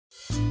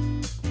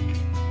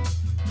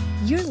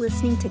You're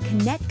listening to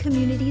Connect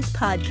Communities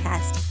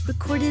podcast,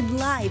 recorded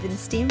live in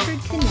Stamford,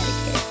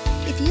 Connecticut.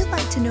 If you'd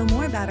like to know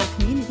more about our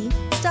community,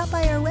 stop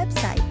by our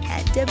website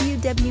at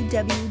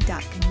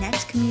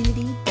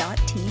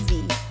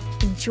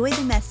www.connectcommunity.tv. Enjoy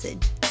the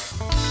message.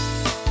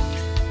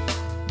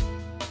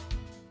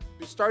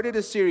 We started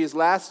a series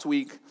last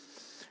week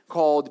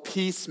called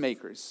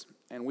Peacemakers,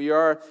 and we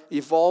are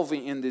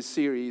evolving in this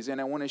series,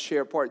 and I want to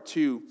share part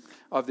 2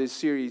 of this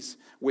series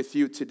with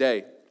you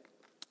today.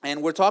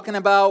 And we're talking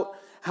about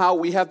how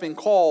we have been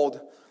called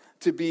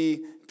to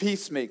be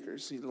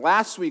peacemakers.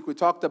 Last week we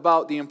talked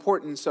about the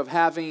importance of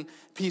having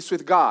peace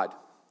with God,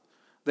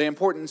 the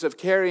importance of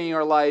carrying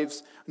our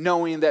lives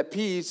knowing that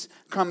peace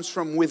comes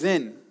from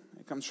within.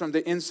 It comes from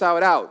the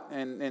inside out,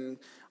 and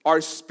our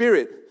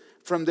spirit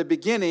from the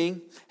beginning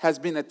has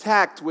been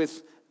attacked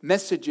with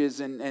messages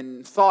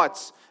and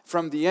thoughts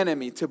from the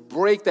enemy to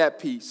break that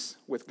peace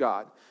with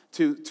God,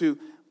 to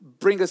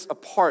bring us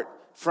apart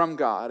from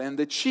God. And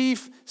the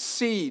chief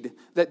seed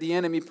that the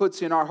enemy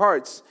puts in our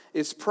hearts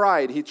is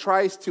pride. He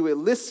tries to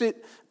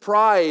elicit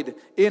pride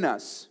in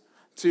us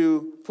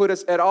to put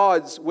us at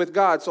odds with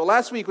God. So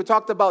last week we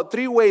talked about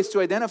 3 ways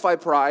to identify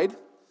pride.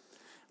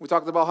 We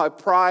talked about how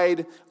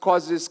pride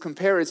causes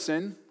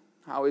comparison,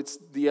 how it's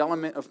the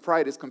element of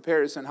pride is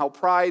comparison, how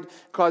pride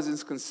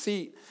causes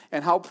conceit,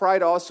 and how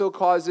pride also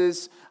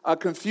causes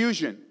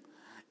confusion.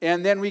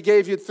 And then we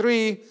gave you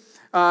 3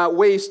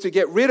 ways to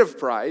get rid of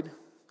pride.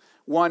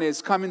 One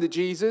is coming to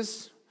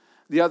Jesus,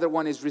 the other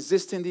one is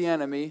resisting the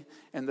enemy,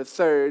 and the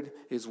third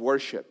is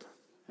worship.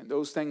 And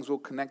those things will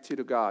connect you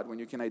to God when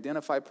you can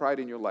identify pride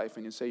in your life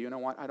and you say, you know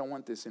what, I don't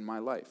want this in my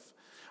life.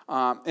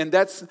 And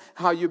that's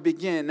how you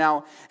begin.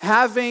 Now,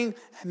 having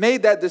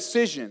made that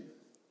decision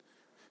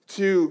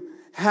to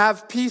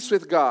have peace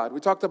with God,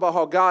 we talked about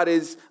how God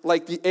is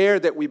like the air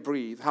that we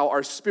breathe, how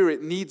our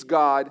spirit needs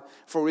God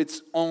for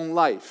its own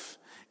life.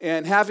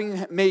 And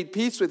having made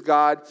peace with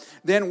God,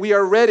 then we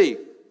are ready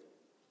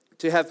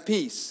to have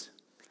peace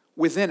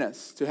within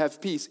us, to have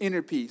peace,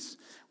 inner peace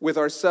with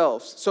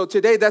ourselves. So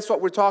today, that's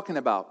what we're talking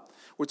about.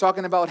 We're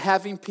talking about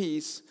having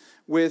peace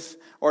with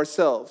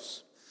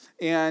ourselves.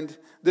 And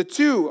the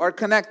two are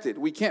connected.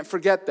 We can't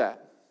forget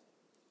that.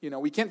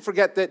 We can't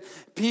forget that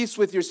peace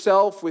with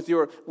yourself, with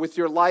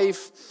your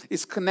life,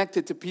 is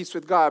connected to peace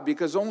with God,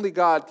 because only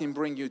God can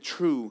bring you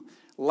true,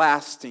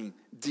 lasting,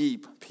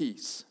 deep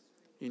peace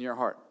in your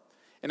heart.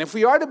 And if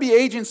we are to be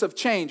agents of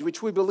change,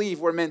 which we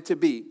believe we're meant to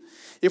be,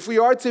 if we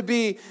are to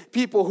be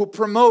people who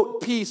promote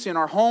peace in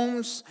our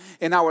homes,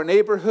 in our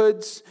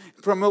neighborhoods,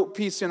 promote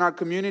peace in our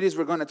communities,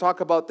 we're going to talk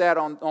about that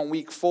on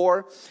week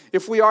 4.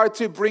 If we are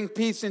to bring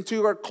peace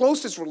into our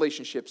closest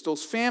relationships,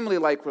 those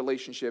family-like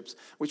relationships,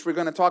 which we're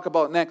going to talk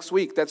about next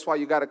week, that's why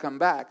you got to come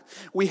back.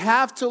 We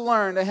have to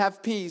learn to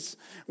have peace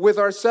with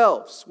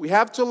ourselves. We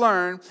have to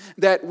learn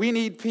that we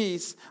need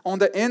peace on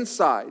the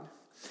inside.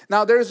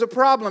 Now, there's a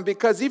problem,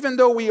 because even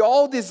though we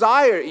all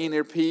desire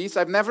inner peace,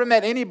 I've never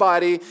met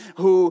anybody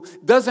who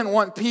doesn't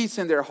want peace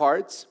in their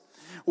hearts.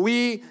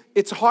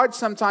 It's hard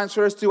sometimes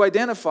for us to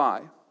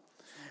identify,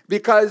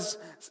 because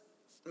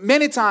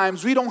many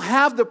times we don't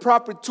have the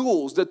proper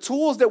tools. The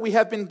tools that we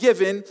have been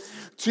given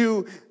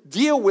to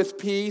deal with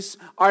peace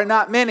are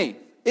not many,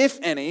 if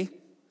any.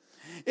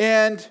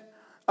 And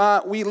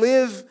we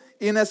live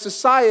in a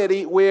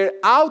society where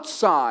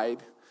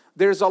outside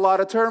there's a lot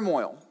of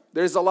turmoil.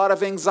 There's a lot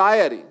of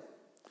anxiety.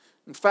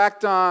 In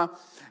fact, I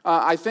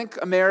think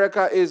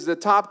America is the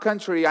top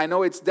country. I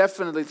know it's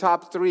definitely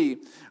top 3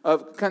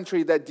 of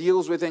country that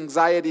deals with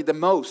anxiety the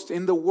most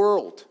in the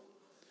world.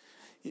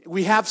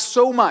 We have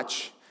so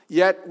much,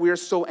 yet we're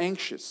so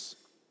anxious.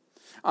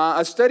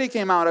 A study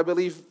came out, I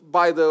believe,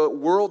 by the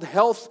World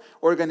Health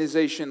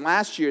Organization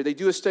last year. They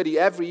do a study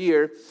every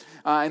year.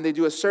 And they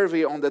do a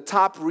survey on the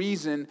top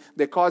reason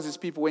that causes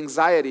people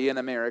anxiety in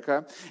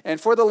America. And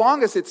for the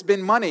longest, it's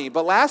been money.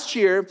 But last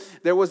year,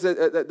 there was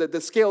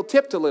the scale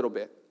tipped a little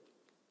bit.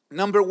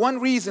 Number 1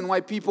 reason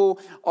why people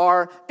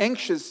are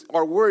anxious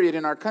or worried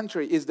in our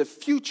country is the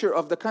future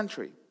of the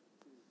country.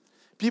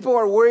 People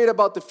are worried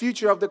about the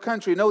future of the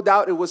country. No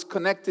doubt it was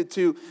connected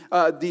to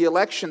the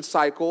election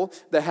cycle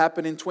that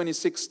happened in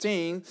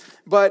 2016.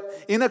 But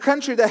in a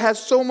country that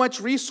has so much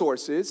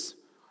resources,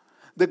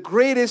 the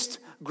greatest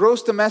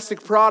gross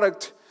domestic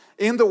product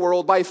in the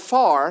world by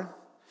far,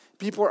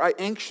 people are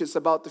anxious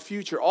about the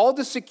future. All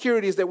the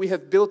securities that we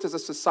have built as a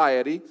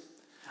society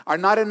are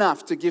not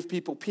enough to give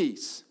people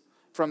peace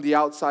from the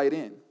outside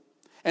in.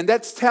 And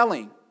that's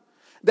telling.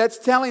 That's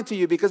telling to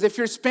you, because if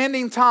you're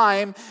spending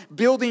time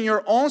building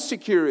your own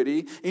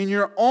security in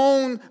your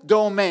own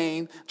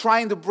domain,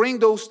 trying to bring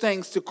those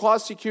things to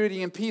cause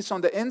security and peace on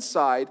the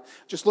inside,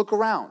 just look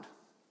around.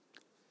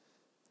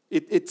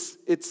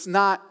 It's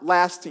not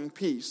lasting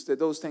peace that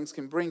those things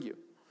can bring you.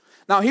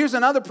 Now, here's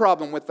another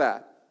problem with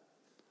that,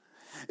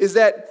 is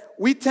that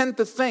we tend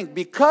to think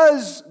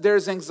because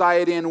there's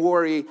anxiety and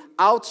worry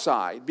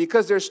outside,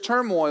 because there's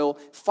turmoil,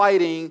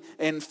 fighting,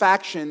 and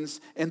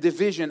factions and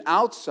division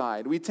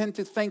outside, we tend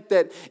to think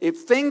that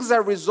if things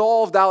are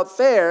resolved out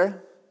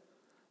there,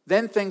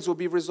 then things will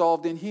be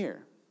resolved in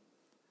here.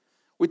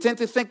 We tend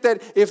to think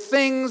that if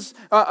things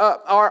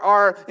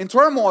are in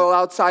turmoil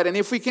outside, and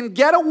if we can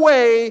get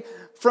away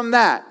from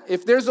that,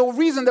 if there's a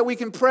reason that we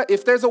can,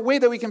 if there's a way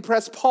that we can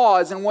press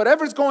pause and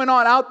whatever's going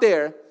on out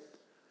there,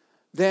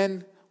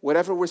 then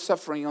whatever we're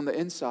suffering on the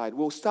inside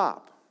will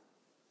stop.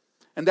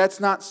 And that's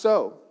not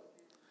so.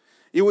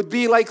 It would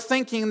be like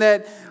thinking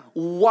that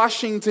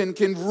Washington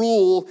can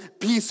rule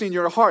peace in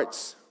your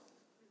hearts.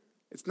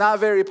 It's not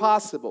very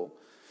possible.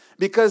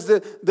 Because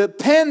the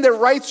pen that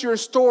writes your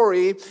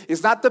story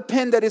is not the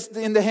pen that is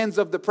in the hands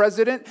of the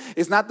president.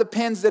 It's not the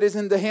pen that is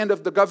in the hand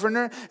of the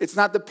governor. It's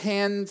not the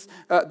pen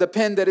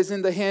that is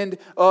in the hand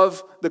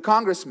of the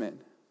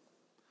congressman.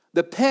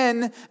 The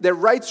pen that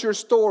writes your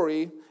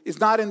story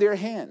is not in their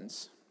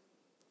hands.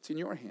 It's in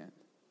your hand.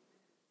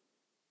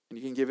 And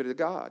you can give it to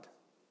God.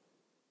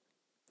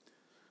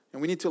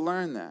 And we need to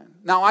learn that.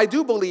 Now, I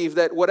do believe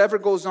that whatever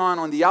goes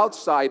on the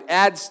outside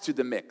adds to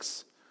the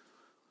mix.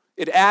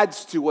 It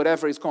adds to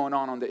whatever is going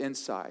on the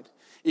inside.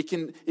 It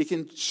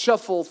can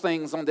shuffle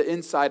things on the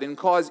inside and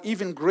cause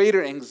even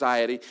greater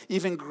anxiety,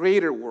 even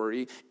greater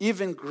worry,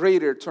 even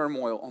greater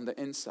turmoil on the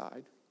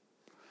inside.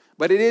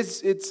 But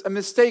it's a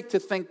mistake to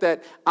think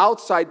that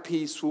outside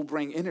peace will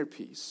bring inner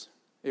peace.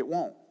 It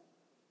won't.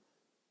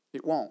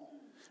 It won't.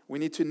 We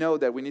need to know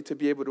that. We need to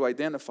be able to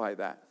identify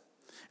that.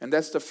 And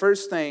that's the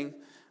first thing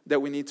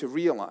that we need to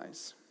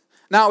realize.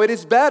 Now, it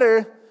is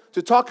better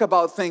to talk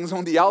about things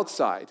on the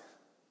outside.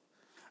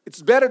 It's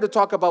better to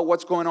talk about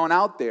what's going on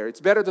out there. It's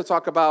better to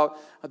talk about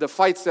the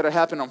fights that are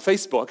happening on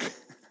Facebook,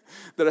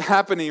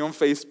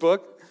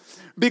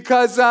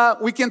 because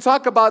we can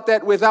talk about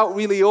that without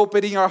really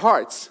opening our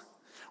hearts.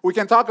 We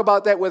can talk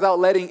about that without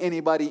letting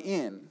anybody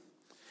in.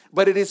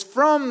 But it is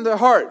from the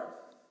heart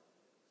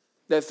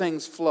that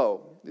things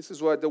flow. This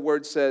is what the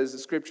word says, the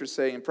scriptures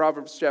say in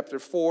Proverbs chapter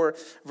 4,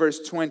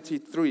 verse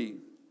 23.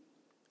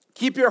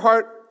 Keep your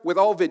heart with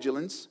all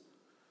vigilance,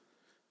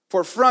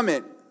 for from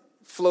it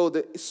flow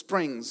the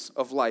springs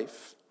of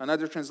life.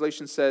 Another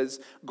translation says,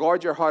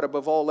 guard your heart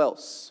above all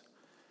else,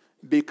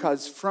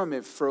 because from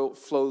it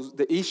flows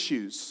the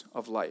issues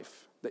of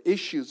life. The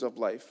issues of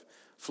life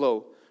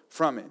flow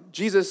from it.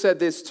 Jesus said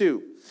this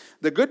too.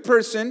 The good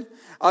person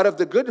out of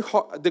the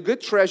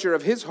good treasure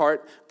of his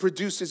heart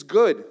produces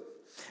good,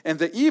 and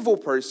the evil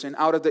person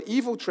out of the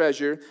evil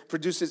treasure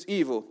produces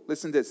evil.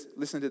 Listen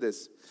to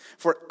this.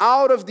 For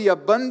out of the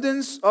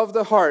abundance of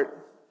the heart,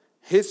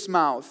 his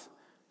mouth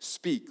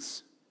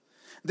speaks.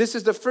 This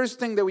is the first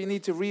thing that we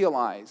need to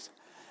realize.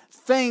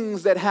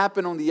 Things that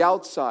happen on the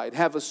outside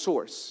have a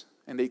source,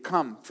 and they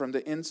come from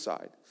the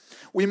inside.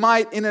 We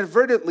might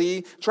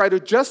inadvertently try to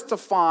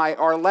justify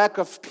our lack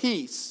of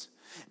peace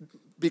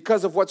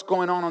because of what's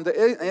going on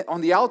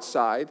the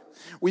outside.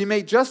 We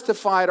may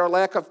justify our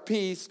lack of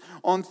peace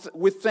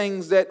with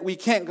things that we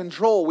can't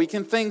control. We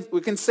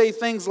can say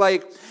things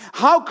like,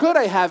 how could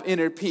I have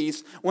inner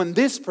peace when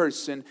this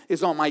person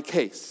is on my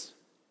case?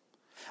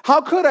 How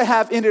could I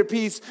have inner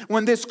peace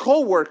when this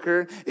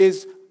coworker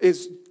is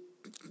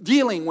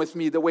dealing with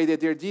me the way that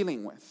they're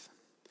dealing with?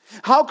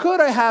 How could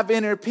I have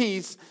inner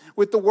peace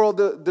with the world,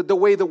 the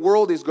way the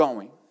world is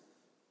going?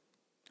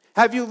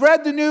 Have you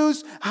read the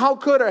news? How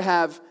could I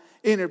have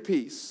inner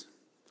peace?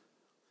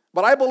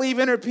 But I believe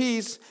inner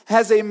peace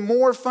has a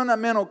more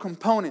fundamental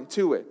component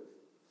to it.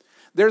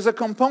 There's a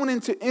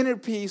component to inner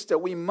peace that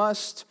we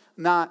must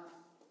not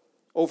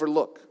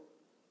overlook.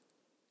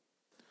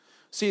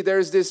 See,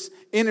 there's this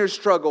inner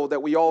struggle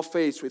that we all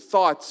face with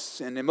thoughts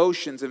and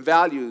emotions and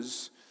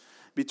values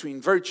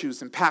between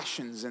virtues and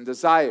passions and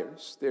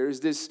desires. There's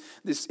this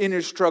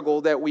inner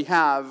struggle that we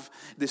have,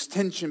 this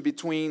tension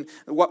between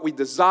what we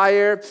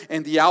desire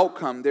and the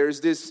outcome. There's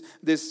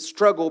this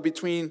struggle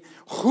between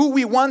who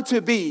we want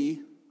to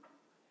be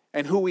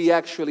and who we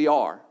actually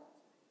are.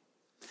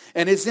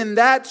 And it's in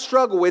that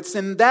struggle, it's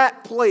in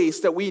that place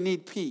that we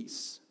need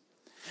peace.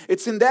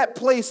 It's in that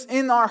place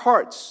in our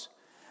hearts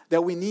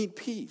that we need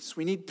peace.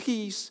 We need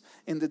peace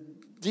in the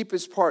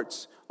deepest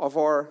parts of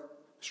our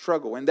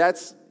struggle. And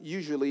that's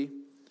usually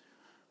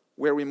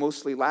where we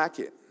mostly lack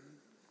it.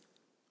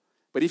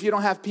 But if you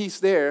don't have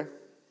peace there,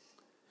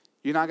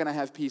 you're not going to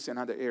have peace in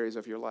other areas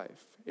of your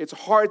life. It's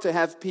hard to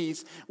have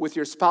peace with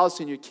your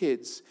spouse and your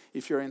kids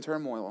if you're in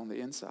turmoil on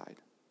the inside.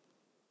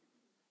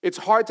 It's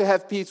hard to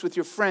have peace with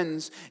your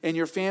friends and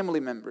your family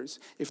members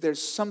if there's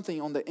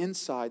something on the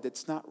inside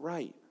that's not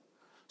right.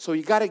 So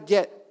you got to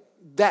get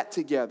that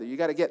together. You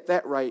got to get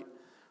that right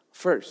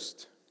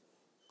first.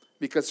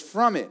 Because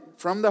from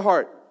the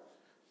heart,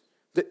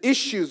 the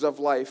issues of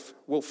life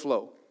will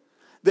flow.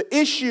 The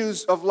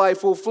issues of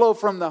life will flow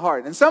from the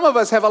heart. And some of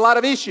us have a lot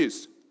of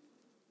issues.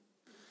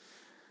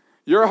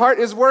 Your heart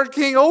is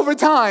working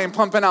overtime,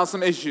 pumping out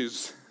some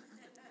issues.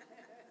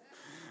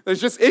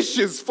 There's just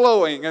issues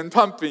flowing and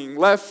pumping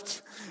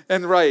left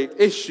and right.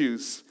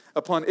 Issues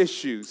upon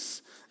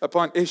issues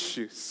upon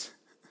issues.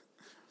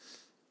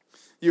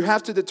 You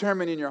have to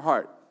determine in your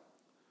heart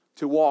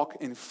to walk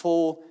in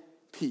full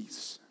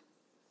peace.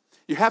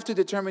 You have to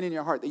determine in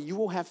your heart that you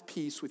will have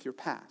peace with your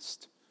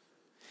past.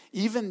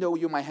 Even though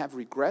you might have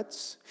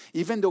regrets,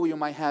 even though you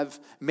might have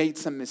made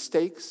some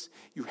mistakes,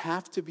 you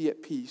have to be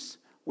at peace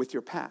with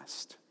your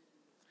past.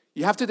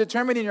 You have to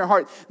determine in your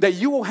heart that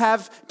you will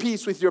have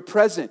peace with your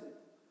present.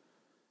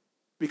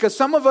 Because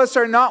some of us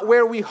are not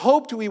where we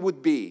hoped we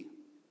would be.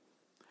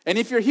 And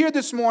if you're here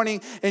this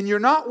morning and you're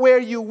not where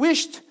you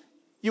wished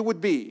you would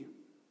be,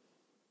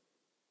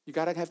 you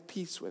got to have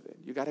peace with it.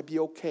 You got to be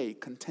okay,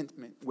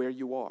 contentment where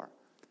you are.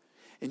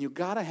 And you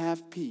got to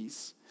have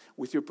peace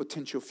with your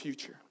potential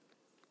future.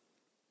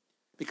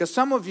 Because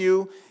some of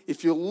you,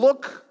 if you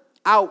look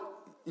out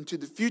into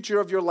the future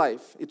of your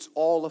life, it's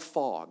all a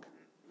fog.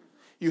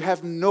 You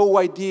have no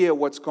idea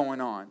what's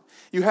going on.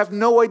 You have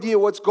no idea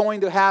what's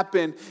going to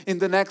happen in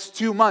the next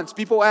 2 months.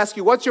 People ask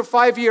you, what's your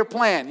 5-year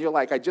plan? You're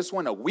like, I just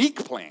want a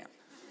week plan.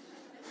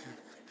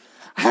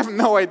 I have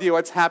no idea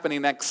what's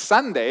happening next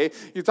Sunday.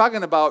 You're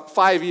talking about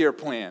 5-year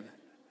plan.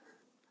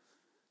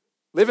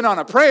 Living on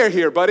a prayer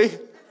here, buddy.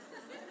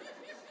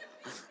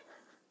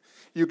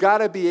 You got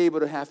to be able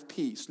to have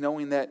peace,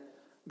 knowing that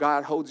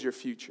God holds your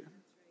future,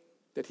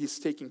 that He's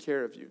taking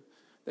care of you,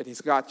 that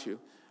He's got you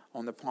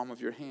on the palm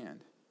of your hand.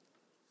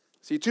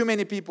 See, too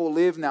many people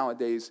live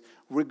nowadays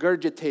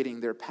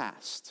regurgitating their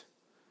past.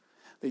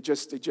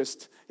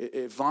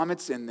 It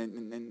vomits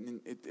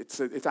and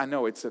I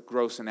know it's a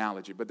gross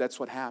analogy, but that's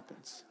what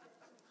happens.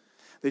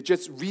 They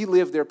just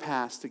relive their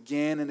past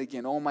again and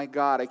again. Oh my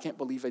God, I can't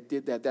believe I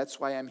did that. That's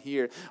why I'm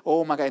here.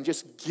 Oh my God, and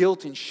just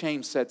guilt and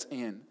shame sets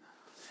in.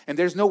 And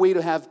there's no way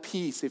to have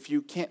peace if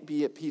you can't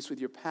be at peace with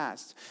your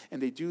past.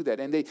 And they do that.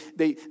 And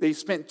they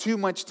spend too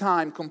much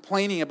time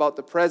complaining about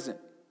the present.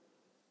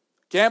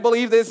 Can't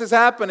believe this is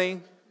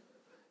happening.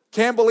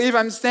 Can't believe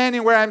I'm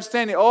standing where I'm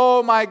standing.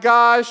 Oh my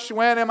gosh,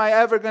 when am I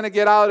ever going to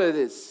get out of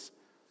this?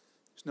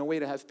 There's no way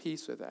to have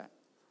peace with that.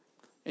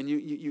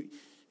 And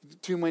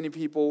too many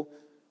people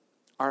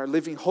are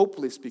living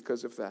hopeless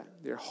because of that.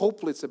 They're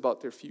hopeless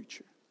about their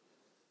future.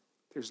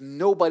 There's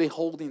nobody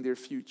holding their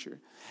future.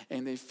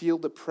 And they feel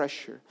the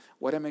pressure.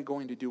 What am I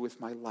going to do with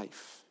my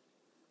life?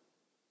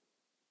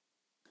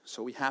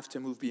 So we have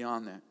to move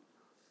beyond that.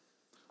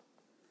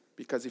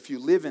 Because if you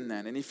live in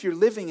that, and if you're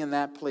living in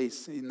that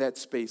place, in that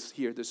space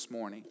here this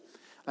morning,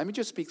 let me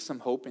just speak some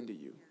hope into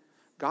you.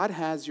 God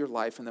has your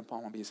life in the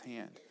palm of His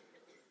hand.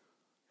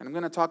 And I'm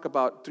going to talk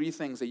about 3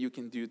 things that you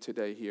can do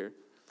today here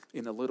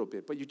in a little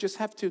bit. But you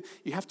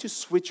have to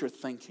switch your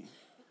thinking.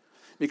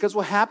 Because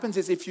what happens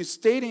is if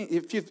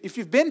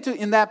you've been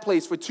in that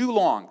place for too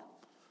long,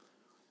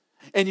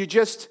 and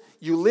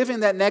you live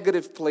in that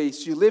negative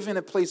place, you live in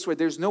a place where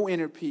there's no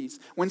inner peace.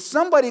 When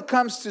somebody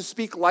comes to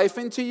speak life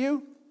into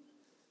you,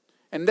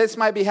 and this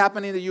might be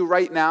happening to you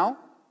right now.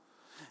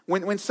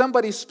 When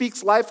somebody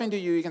speaks life into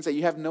you, you can say,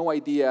 you have no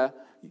idea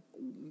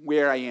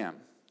where I am.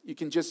 You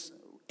can just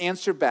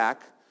answer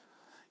back.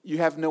 You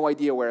have no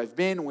idea where I've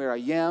been, where I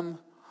am.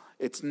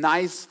 It's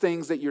nice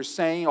things that you're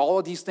saying. All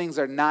of these things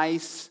are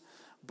nice,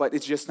 but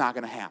it's just not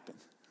going to happen.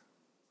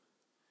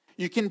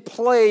 You can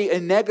play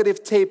a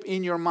negative tape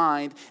in your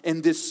mind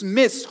and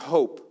dismiss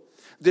hope.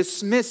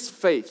 Dismiss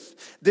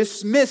faith.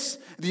 Dismiss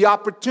the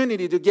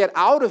opportunity to get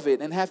out of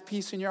it and have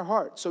peace in your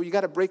heart. So you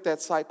got to break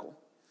that cycle.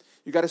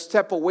 You got to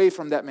step away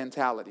from that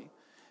mentality.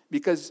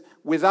 Because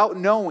without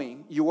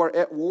knowing, you are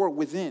at war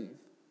within.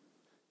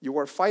 You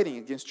are fighting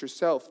against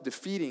yourself,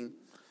 defeating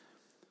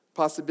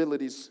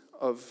possibilities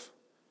of,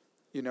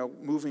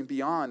 moving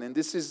beyond. And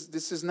this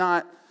is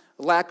not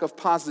lack of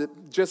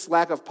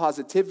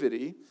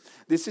positivity.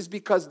 This is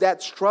because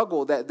that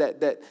struggle,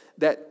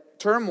 that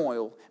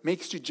turmoil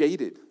makes you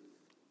jaded.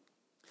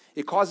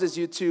 It causes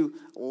you to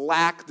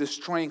lack the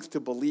strength to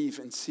believe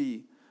and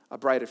see a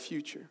brighter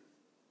future.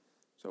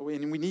 So we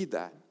need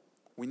that.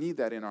 We need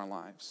that in our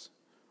lives.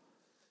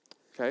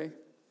 Okay?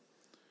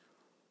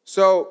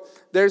 So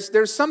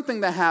there's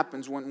something that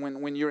happens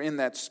when you're in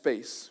that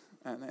space.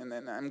 And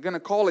I'm going to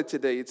call it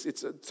today,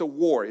 it's a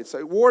war. It's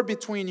a war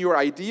between your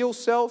ideal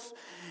self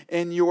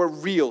and your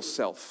real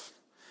self.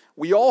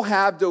 We all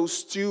have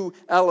those 2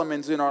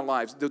 elements in our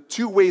lives, the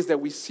 2 ways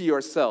that we see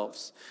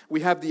ourselves.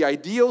 We have the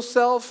ideal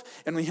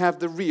self and we have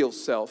the real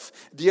self.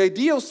 The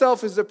ideal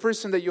self is the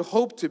person that you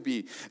hope to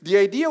be. The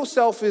ideal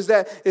self is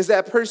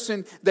that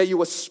person that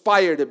you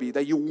aspire to be,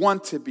 that you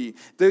want to be.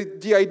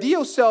 The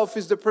ideal self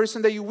is the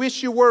person that you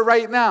wish you were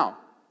right now.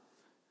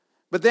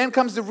 But then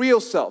comes the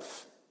real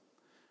self.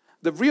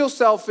 The real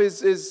self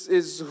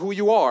is who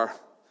you are.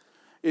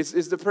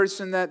 Is the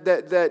person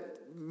that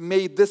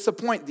may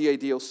disappoint the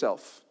ideal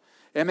self.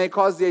 It may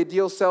cause the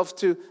ideal self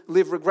to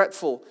live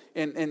regretful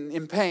and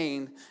in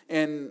pain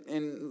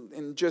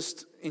and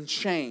just in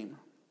shame.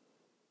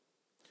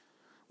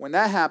 When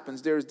that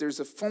happens,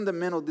 there's a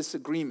fundamental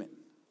disagreement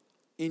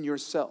in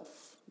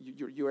yourself.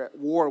 You're at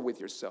war with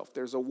yourself.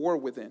 There's a war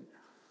within.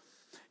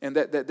 And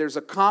that there's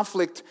a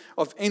conflict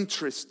of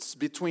interests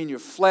between your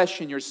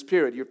flesh and your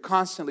spirit. You're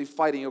constantly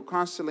fighting. You're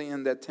constantly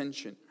in that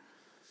tension.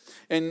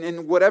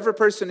 And whatever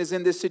person is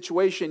in this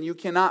situation, you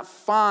cannot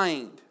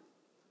find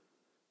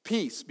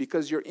peace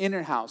because your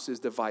inner house is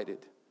divided.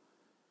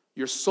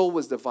 Your soul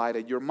is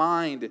divided. Your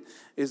mind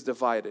is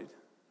divided.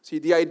 See,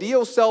 the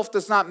ideal self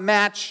does not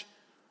match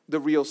the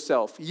real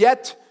self.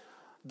 Yet,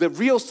 the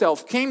real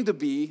self came to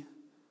be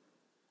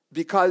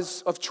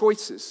because of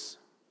choices,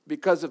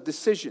 because of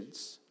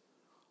decisions.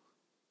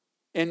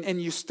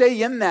 And you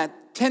stay in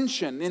that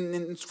tension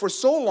and for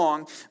so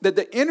long that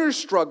the inner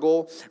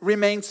struggle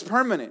remains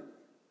permanent.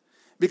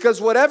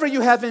 Because whatever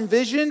you have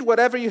envisioned,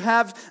 whatever you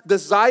have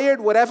desired,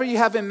 whatever you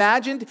have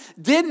imagined,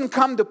 didn't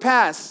come to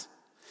pass.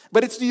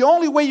 But it's the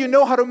only way you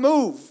know how to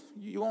move.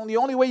 The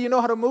only way you know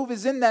how to move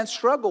is in that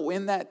struggle,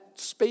 in that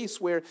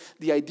space where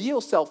the ideal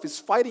self is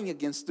fighting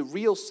against the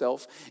real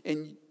self,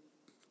 and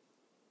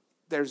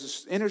there's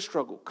this inner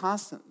struggle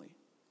constantly.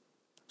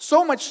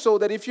 So much so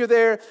that if you're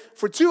there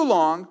for too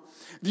long,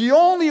 the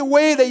only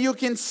way that you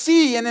can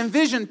see and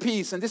envision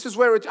peace, and this is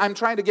where I'm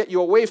trying to get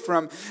you away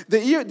from,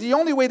 the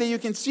only way that you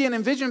can see and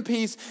envision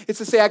peace is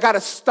to say, I got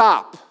to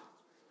stop.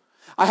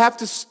 I have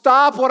to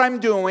stop what I'm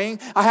doing.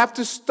 I have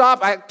to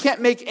stop. I can't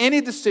make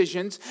any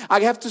decisions. I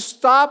have to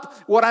stop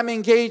what I'm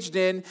engaged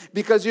in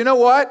because you know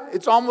what?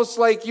 It's almost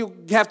like you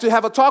have to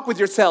have a talk with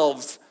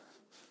yourselves.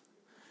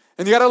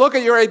 And you got to look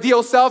at your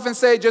ideal self and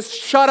say, just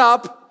shut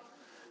up.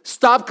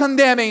 Stop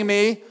condemning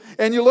me.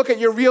 And you look at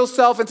your real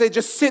self and say,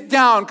 just sit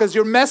down because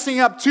you're messing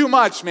up too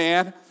much,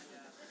 man.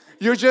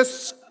 You're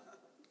just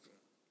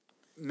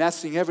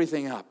messing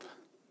everything up.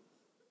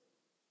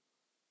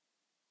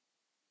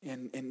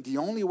 And the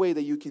only way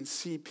that you can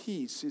see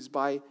peace is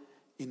by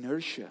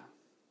inertia,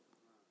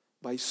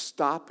 by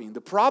stopping.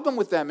 The problem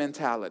with that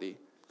mentality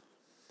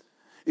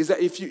is that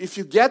if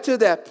you get to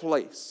that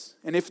place,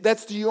 and if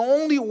that's the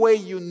only way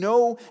you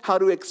know how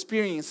to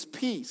experience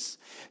peace,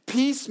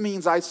 peace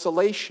means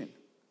isolation.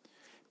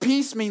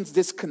 Peace means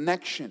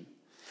disconnection.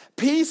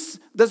 Peace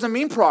doesn't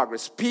mean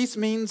progress. Peace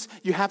means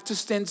you have to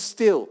stand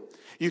still.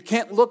 You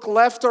can't look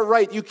left or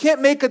right. You can't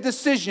make a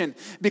decision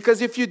because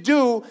if you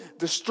do,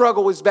 the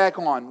struggle is back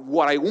on.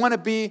 What I want to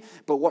be,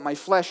 but what my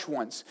flesh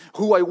wants.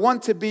 Who I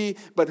want to be,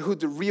 but who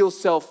the real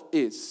self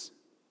is.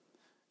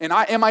 And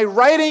am I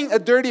writing a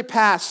dirty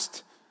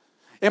past?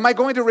 Am I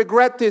going to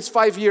regret this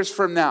 5 years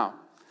from now?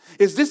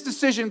 Is this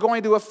decision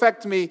going to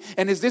affect me?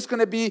 And is this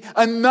going to be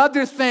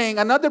another thing,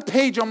 another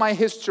page on my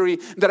history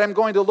that I'm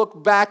going to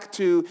look back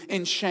to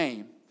in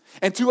shame?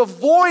 And to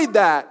avoid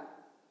that,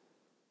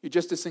 you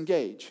just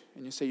disengage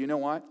and you say, you know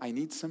what? I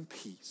need some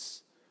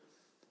peace.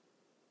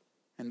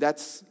 And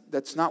that's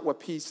not what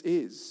peace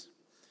is.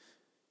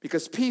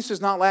 Because peace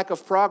is not lack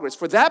of progress.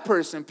 For that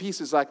person,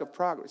 peace is lack of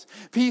progress.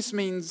 Peace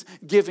means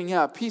giving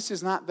up. Peace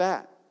is not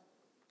that.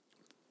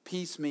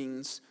 Peace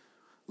means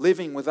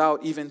living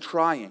without even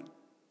trying.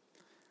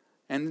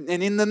 And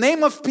in the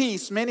name of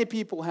peace, many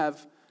people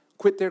have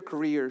quit their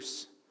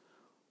careers,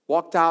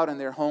 walked out in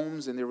their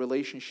homes and their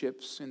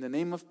relationships in the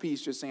name of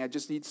peace, just saying, I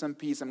just need some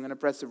peace. I'm going to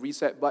press the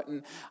reset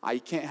button. I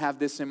can't have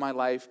this in my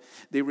life.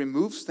 They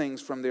remove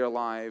things from their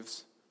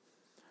lives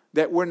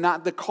that were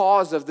not the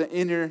cause of the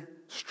inner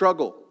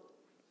struggle.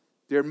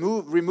 They're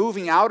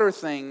removing outer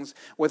things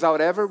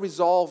without ever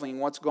resolving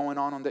what's going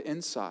on the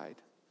inside.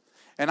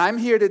 And I'm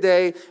here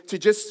today to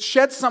just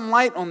shed some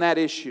light on that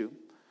issue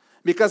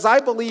because I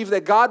believe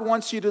that God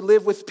wants you to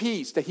live with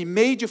peace, that He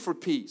made you for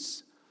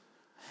peace.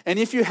 And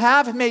if you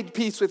have made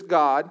peace with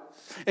God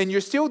and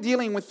you're still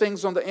dealing with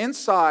things on the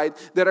inside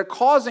that are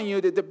causing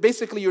you to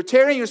basically you're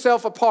tearing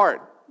yourself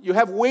apart. You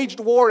have waged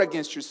war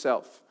against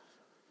yourself.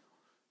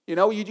 You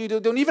know, you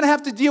don't even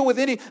have to deal with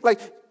any, like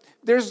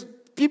there's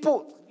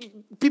people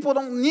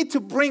don't need to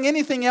bring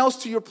anything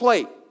else to your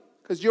plate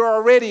because you're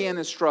already in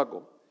a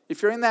struggle.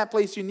 If you're in that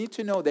place, you need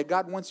to know that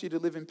God wants you to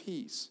live in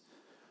peace.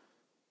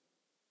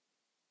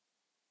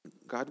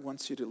 God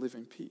wants you to live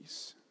in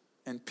peace.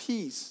 And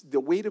peace, the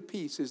way to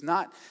peace is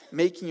not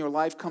making your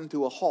life come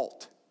to a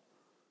halt.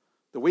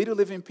 The way to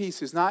live in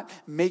peace is not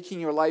making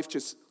your life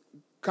just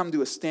come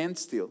to a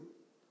standstill.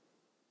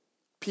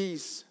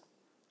 Peace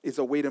is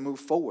a way to move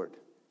forward.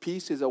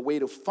 Peace is a way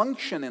to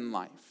function in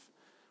life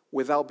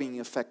without being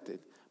affected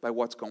by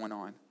what's going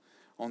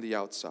on the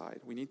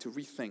outside. We need to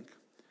rethink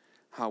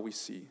how we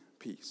see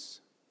peace.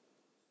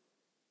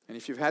 And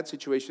if you've had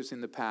situations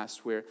in the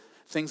past where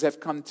things have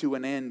come to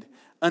an end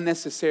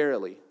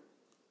unnecessarily,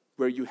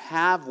 where you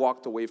have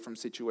walked away from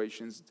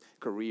situations,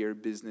 career,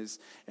 business,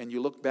 and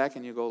you look back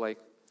and you go like,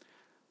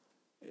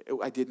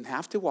 I didn't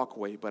have to walk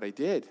away, but I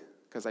did,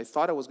 because I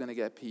thought I was going to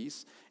get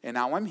peace, and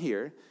now I'm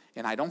here,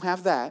 and I don't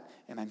have that,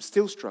 and I'm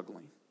still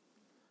struggling.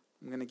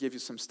 I'm going to give you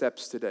some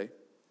steps today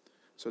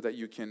so that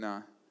you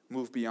can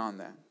move beyond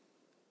that.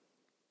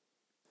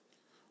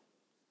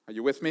 Are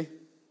you with me?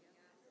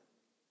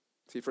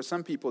 See, for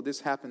some people, this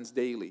happens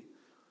daily.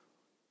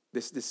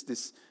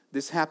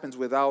 This happens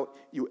without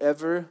you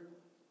ever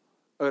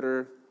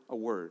utter a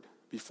word.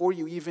 Before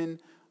you even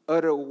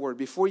utter a word,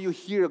 before you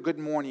hear a good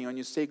morning and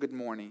you say good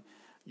morning,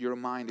 your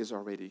mind is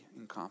already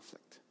in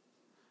conflict.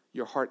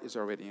 Your heart is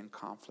already in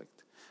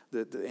conflict.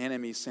 The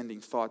enemy is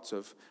sending thoughts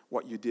of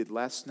what you did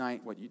last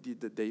night, what you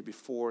did the day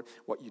before,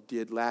 what you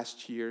did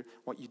last year,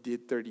 what you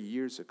did 30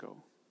 years ago.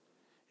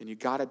 And you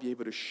got to be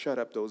able to shut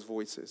up those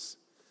voices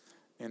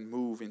and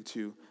move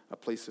into a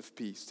place of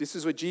peace. This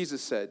is what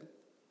Jesus said.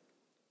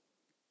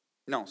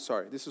 No,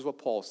 sorry. This is what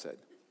Paul said.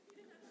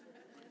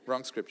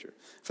 Wrong scripture.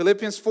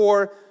 Philippians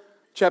 4,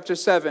 chapter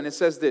 7, it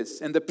says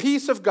this. And the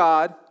peace of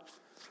God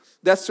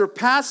that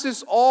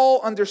surpasses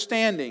all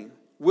understanding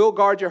will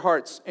guard your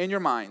hearts and your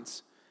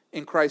minds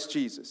in Christ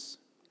Jesus.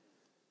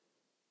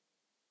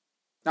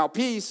 Now,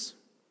 peace,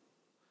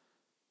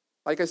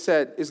 like I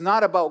said, is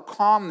not about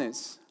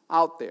calmness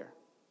out there.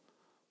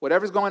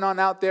 Whatever's going on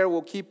out there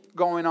will keep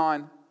going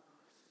on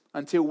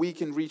until we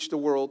can reach the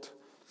world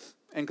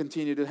and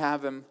continue to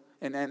have Him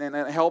and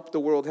help the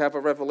world have a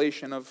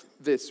revelation of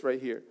this right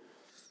here.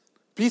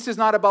 Peace is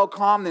not about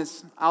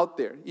calmness out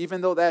there, even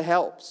though that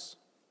helps.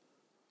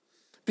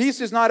 Peace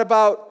is not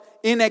about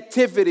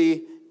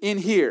inactivity in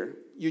here.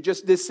 You're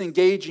just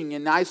disengaging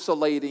and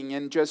isolating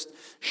and just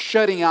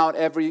shutting out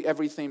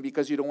everything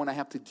because you don't want to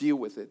have to deal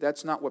with it.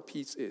 That's not what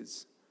peace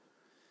is.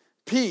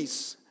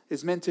 Peace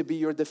is meant to be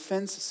your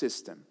defense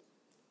system.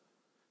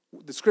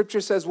 The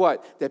scripture says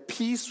what? That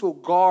peace will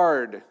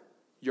guard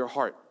your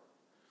heart.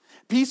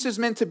 Peace is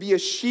meant to be a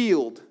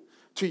shield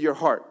to your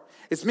heart.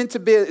 It's meant to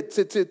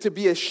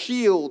be a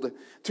shield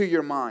to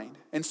your mind.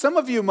 And some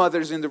of you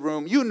mothers in the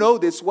room, you know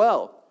this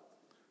well.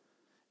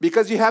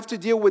 Because you have to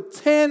deal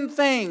with 10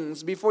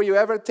 things before you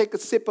ever take a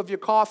sip of your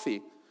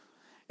coffee.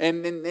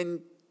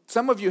 And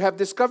some of you have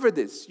discovered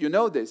this. You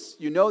know this.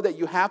 You know that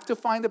you have to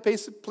find a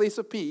place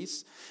of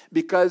peace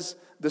because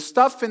the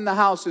stuff in the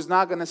house is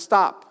not going to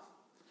stop.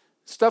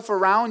 Stuff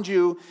around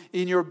you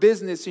in your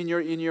business, in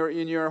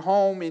your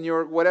home, in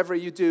your whatever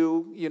you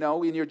do,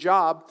 in your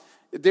job,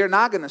 they're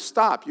not going to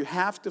stop. You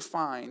have to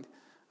find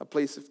a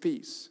place of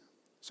peace.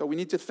 So we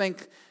need to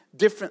think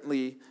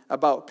differently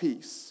about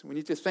peace. We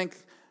need to think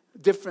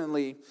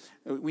differently.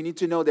 We need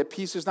to know that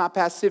peace is not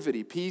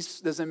passivity. Peace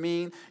doesn't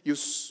mean you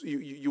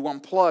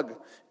unplug.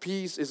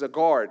 Peace is a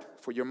guard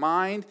for your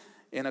mind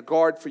and a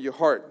guard for your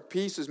heart.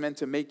 Peace is meant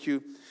to make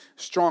you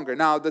stronger.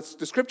 Now, the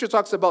scripture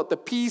talks about the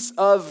peace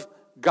of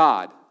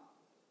God,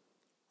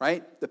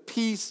 right? The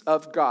peace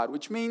of God,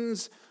 which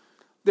means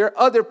there are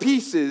other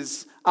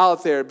pieces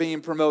out there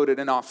being promoted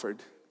and offered.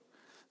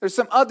 There's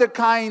some other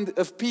kind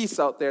of peace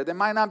out there that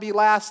might not be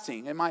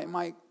lasting. It might,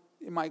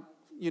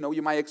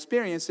 you might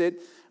experience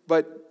it,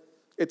 but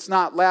it's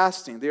not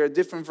lasting. There are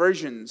different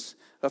versions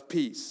of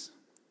peace.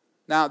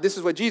 Now, this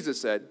is what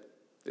Jesus said.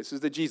 This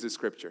is the Jesus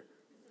scripture.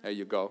 There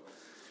you go.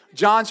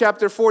 John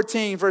chapter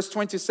 14, verse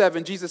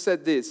 27, Jesus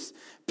said this,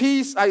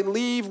 "Peace I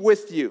leave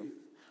with you.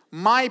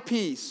 My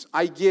peace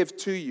I give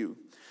to you.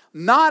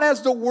 Not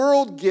as the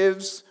world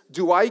gives,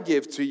 do I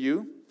give to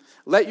you.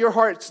 Let your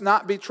hearts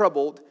not be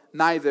troubled,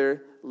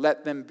 neither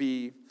let them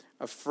be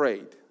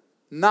afraid."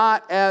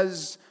 Not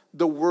as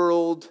the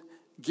world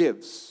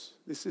gives.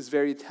 This is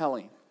very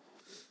telling.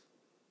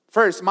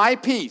 First, my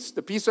peace,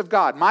 the peace of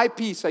God, my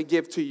peace I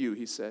give to you,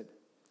 he said.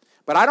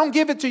 But I don't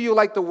give it to you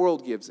like the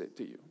world gives it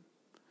to you.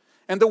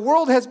 And the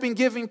world has been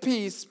giving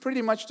peace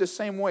pretty much the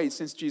same way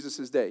since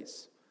Jesus'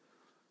 days.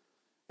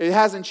 It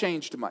hasn't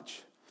changed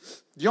much.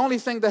 The only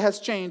thing that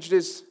has changed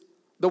is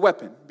the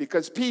weapon,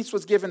 because peace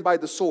was given by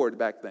the sword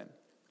back then.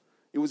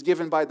 It was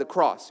given by the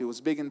cross. It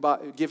was given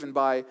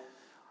by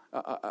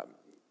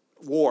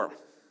war.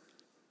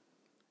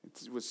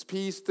 It was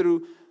peace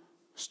through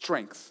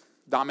strength,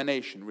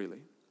 domination,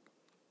 really.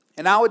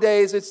 And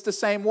nowadays, it's the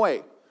same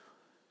way.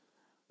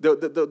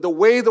 The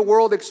way the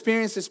world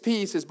experiences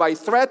peace is by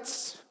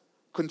threats,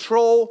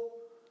 control,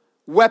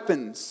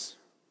 weapons,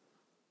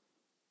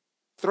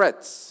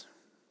 threats,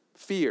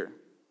 fear.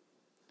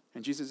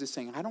 And Jesus is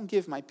saying, I don't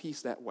give my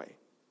peace that way.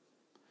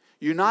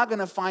 You're not going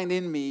to find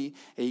in me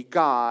a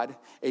God,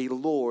 a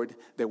Lord,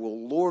 that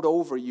will lord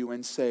over you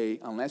and say,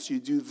 unless you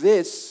do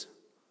this,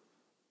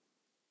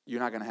 you're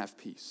not going to have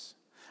peace.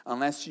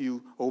 Unless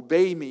you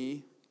obey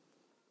me,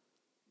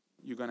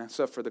 you're going to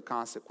suffer the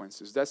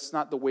consequences. That's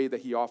not the way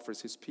that he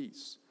offers his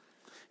peace.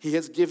 He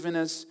has given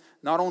us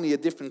not only a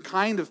different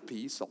kind of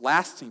peace, a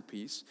lasting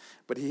peace,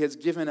 but he has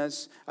given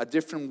us a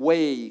different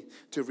way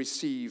to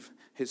receive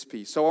his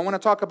peace. So I want to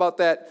talk about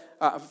that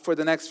for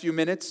the next few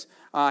minutes.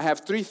 I have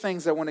 3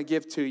 things I want to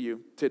give to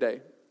you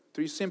today.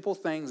 3 simple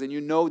things, and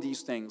you know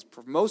these things.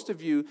 For most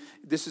of you,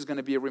 this is going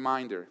to be a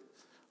reminder,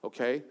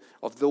 okay,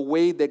 of the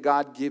way that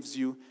God gives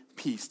you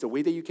peace, the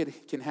way that you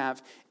can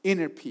have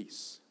inner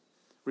peace,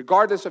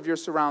 regardless of your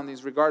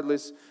surroundings,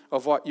 regardless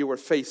of what you are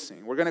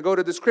facing. We're going to go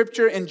to the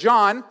scripture in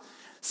John,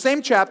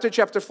 same chapter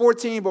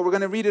 14, but we're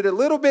going to read it a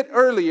little bit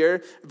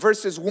earlier,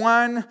 verses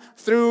 1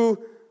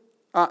 through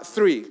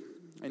 3.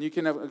 And you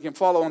can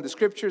follow on the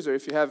scriptures, or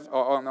if you have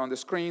on the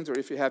screens, or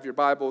if you have your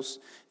Bibles,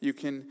 you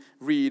can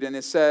read. And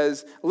it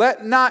says,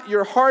 "Let not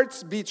your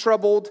hearts be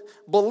troubled.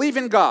 Believe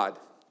in God.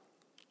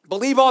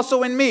 Believe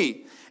also in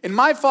me. In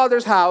my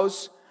Father's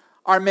house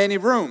are many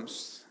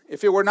rooms.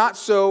 If it were not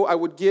so, I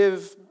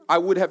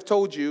would have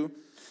told you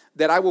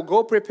that I will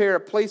go prepare a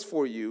place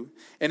for you.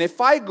 And if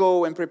I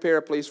go and prepare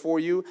a place for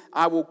you,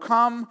 I will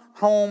come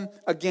home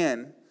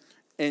again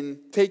and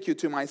take you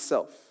to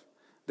myself,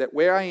 that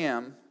where I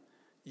am,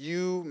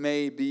 you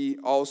may be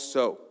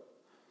also."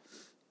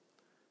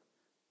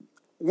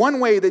 One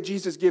way that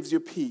Jesus gives you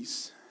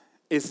peace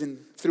is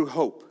through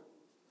hope.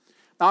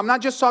 Now, I'm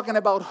not just talking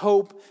about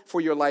hope for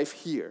your life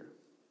here,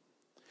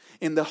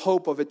 in the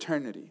hope of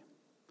eternity.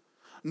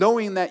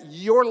 Knowing that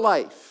your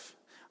life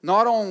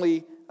not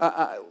only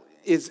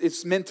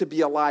is meant to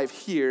be alive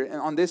here and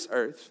on this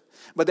earth,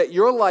 but that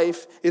your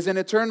life is an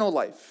eternal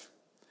life.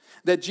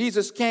 That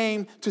Jesus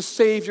came to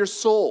save your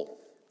soul.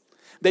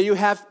 That you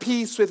have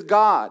peace with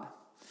God.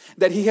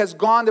 That He has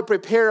gone to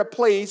prepare a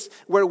place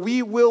where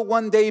we will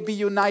one day be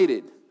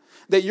united.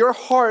 That your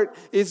heart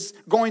is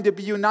going to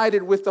be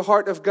united with the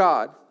heart of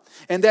God.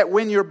 And that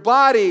when your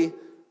body,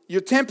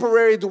 your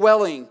temporary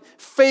dwelling,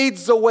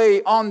 fades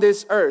away on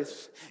this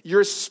earth,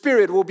 your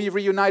spirit will be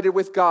reunited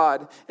with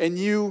God and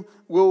you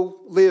will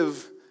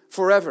live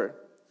forever.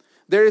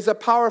 There is a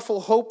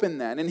powerful hope in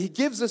that. And He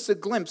gives us a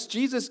glimpse.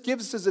 Jesus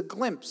gives us a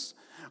glimpse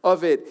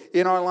of it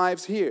in our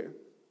lives here.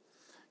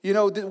 You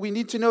know, we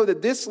need to know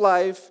that this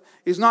life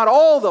is not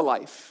all the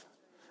life,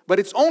 but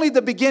it's only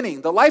the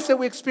beginning. The life that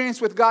we experience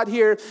with God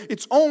here,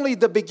 it's only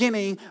the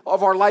beginning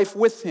of our life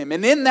with Him.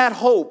 And in that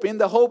hope, in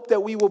the hope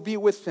that we will be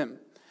with Him,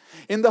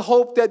 in the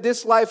hope that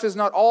this life is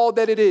not all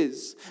that it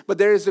is, but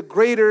there is a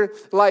greater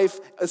life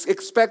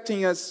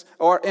expecting us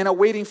and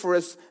awaiting for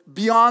us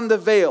beyond the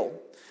veil,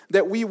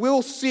 that we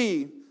will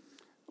see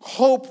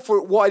hope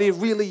for what it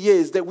really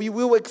is, that we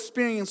will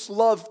experience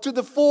love to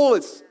the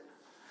fullest,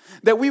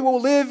 that we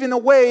will live in a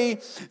way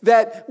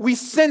that we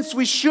sense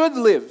we should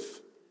live,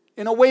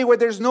 in a way where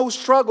there's no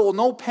struggle,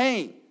 no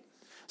pain.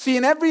 See,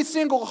 in every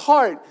single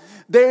heart,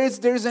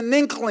 there's an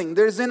inkling,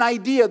 there's an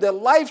idea that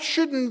life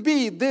shouldn't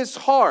be this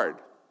hard.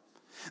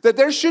 That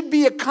there should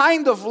be a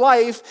kind of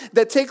life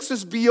that takes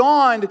us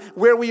beyond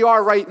where we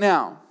are right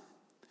now.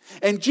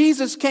 And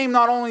Jesus came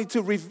not only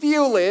to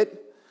reveal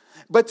it,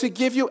 but to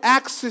give you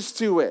access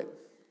to it.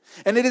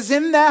 And it is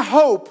in that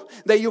hope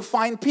that you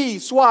find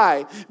peace.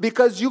 Why?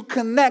 Because you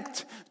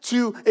connect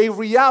to a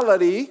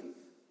reality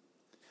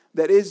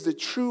that is the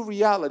true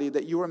reality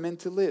that you are meant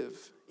to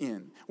live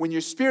in. When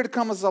your spirit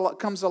comes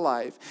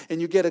alive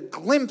and you get a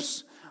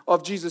glimpse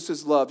of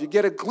Jesus' love, you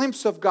get a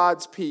glimpse of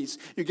God's peace,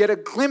 you get a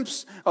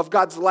glimpse of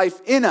God's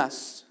life in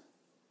us,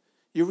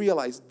 you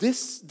realize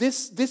this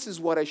is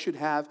what I should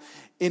have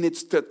in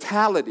its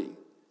totality.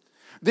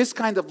 This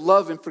kind of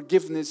love and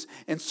forgiveness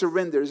and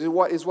surrender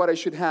is what I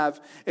should have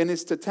in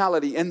its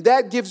totality. And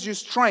that gives you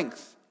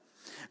strength.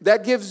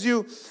 That gives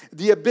you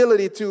the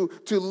ability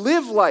to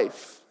live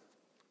life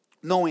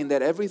knowing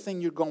that everything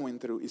you're going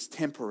through is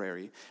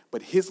temporary,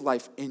 but His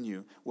life in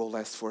you will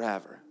last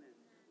forever.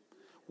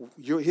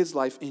 His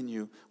life in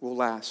you will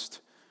last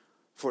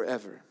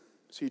forever.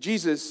 See,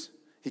 Jesus,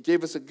 He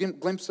gave us a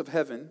glimpse of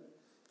heaven,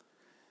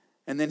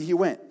 and then He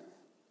went.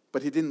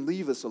 But He didn't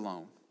leave us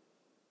alone.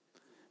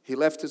 He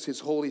left us His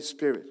Holy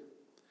Spirit.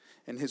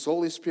 And His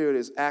Holy Spirit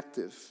is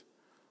active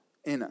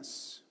in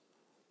us.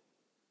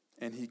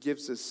 And He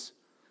gives us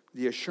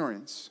the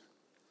assurance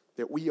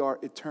that we are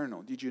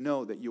eternal. Did you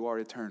know that you are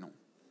eternal?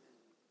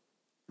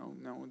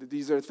 No,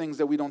 these are things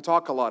that we don't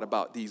talk a lot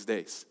about these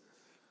days.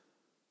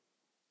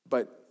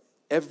 But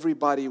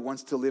everybody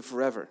wants to live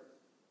forever.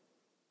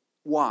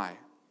 Why?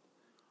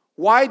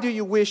 Why do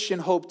you wish and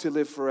hope to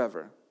live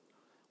forever?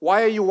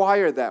 Why are you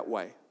wired that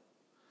way?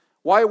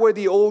 Why were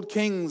the old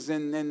kings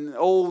and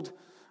old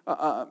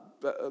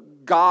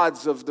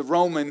gods of the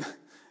Roman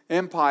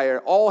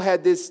Empire all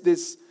had this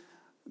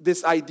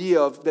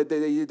idea of that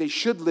they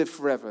should live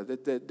forever,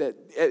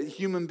 that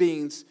human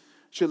beings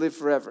should live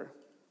forever?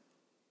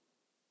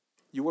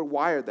 You were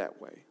wired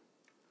that way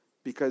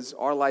because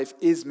our life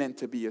is meant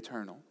to be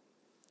eternal.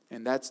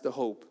 And that's the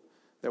hope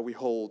that we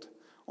hold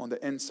on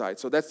the inside.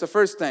 So that's the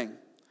first thing.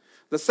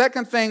 The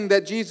second thing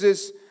that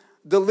Jesus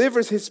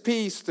delivers His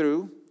peace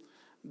through,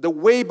 the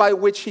way by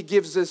which He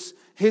gives us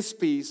His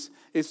peace,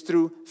 is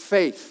through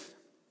faith.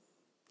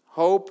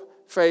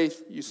 Hope,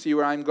 faith, you see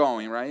where I'm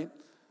going, right?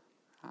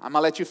 I'm going to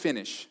let you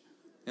finish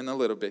in a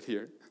little bit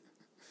here.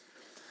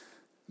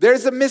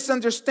 There's a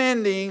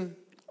misunderstanding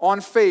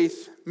on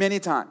faith many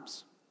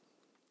times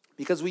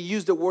because we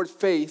use the word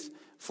faith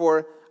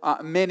for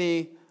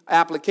many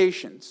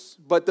applications.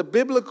 But the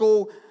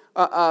biblical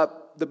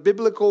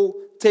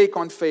take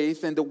on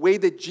faith and the way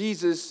that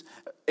Jesus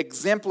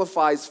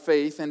exemplifies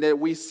faith and that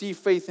we see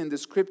faith in the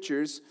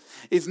scriptures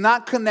is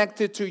not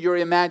connected to your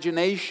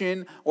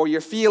imagination or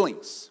your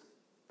feelings.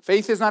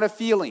 Faith is not a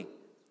feeling.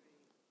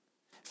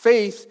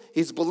 Faith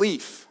is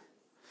belief.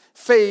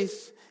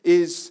 Faith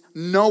is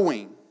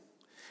knowing.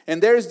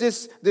 And there's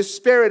this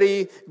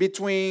disparity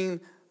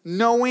between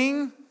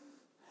knowing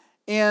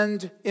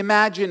and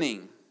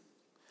imagining.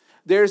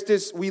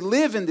 We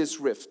live in this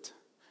rift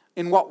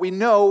in what we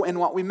know and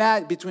what we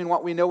between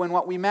what we know and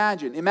what we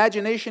imagine.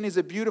 Imagination is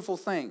a beautiful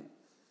thing.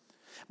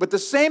 But the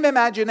same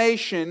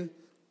imagination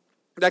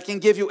that can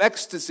give you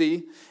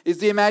ecstasy is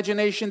the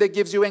imagination that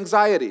gives you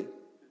anxiety.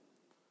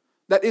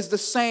 That is the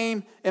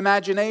same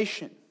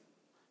imagination.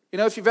 You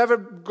know, if you've ever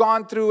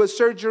gone through a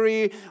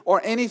surgery or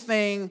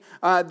anything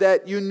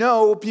that you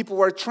know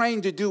people are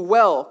trained to do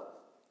well,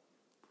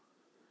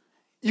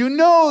 you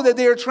know that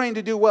they are trained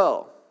to do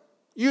well.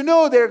 You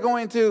know they're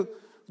going to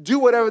do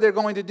whatever they're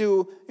going to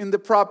do in the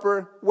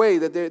proper way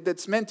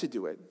that's meant to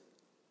do it.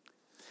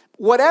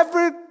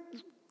 Whatever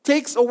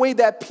takes away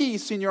that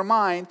peace in your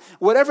mind,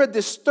 whatever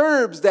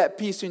disturbs that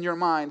peace in your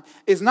mind,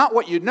 is not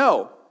what you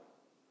know.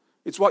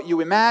 It's what you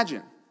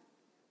imagine.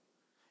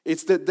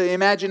 It's the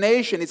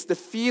imagination. It's the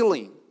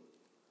feeling.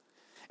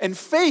 And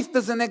faith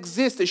doesn't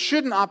exist. It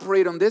shouldn't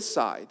operate on this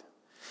side.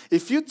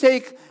 If you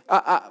take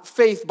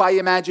faith by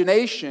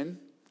imagination,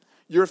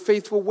 your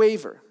faith will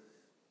waver.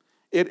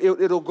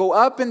 It'll go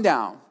up and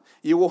down.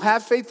 You will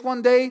have faith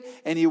one day,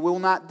 and you will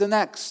not the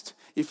next,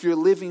 if you're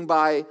living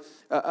by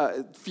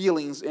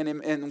feelings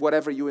and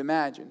whatever you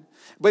imagine.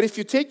 But if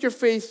you take your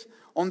faith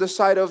on the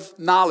side of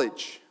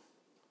knowledge,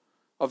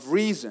 of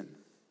reason,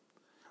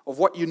 of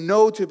what you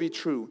know to be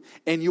true,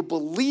 and you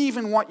believe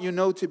in what you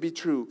know to be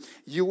true,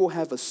 you will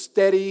have a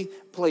steady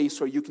place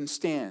where you can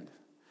stand.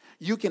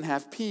 You can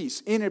have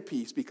peace, inner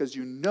peace, because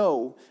you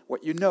know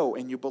what you know,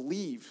 and you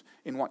believe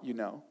in what you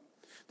know.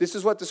 This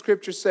is what the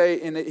scriptures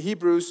say in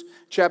Hebrews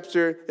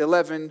chapter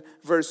 11,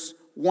 verse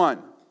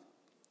 1.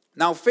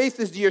 Now, faith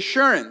is the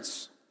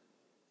assurance,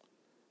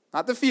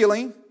 not the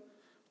feeling.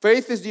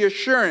 Faith is the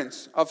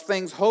assurance of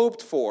things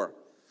hoped for,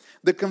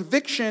 the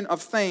conviction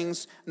of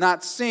things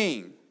not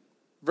seen.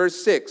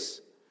 Verse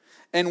 6.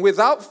 And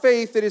without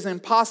faith, it is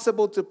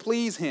impossible to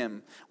please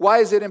Him. Why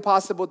is it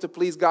impossible to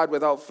please God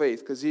without faith?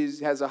 Because He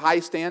has a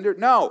high standard?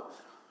 No.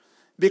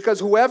 Because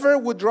whoever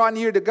would draw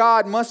near to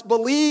God must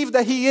believe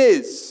that He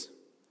is.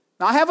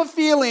 Not have a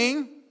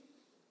feeling,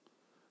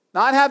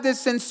 not have this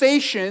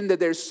sensation that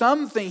there's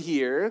something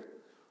here,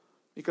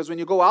 because when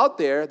you go out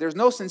there, there's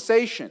no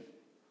sensation.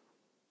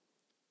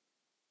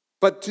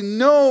 But to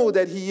know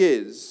that He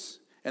is,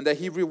 and that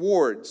He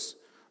rewards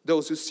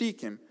those who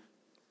seek Him.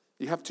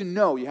 You have to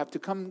know, you have to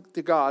come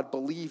to God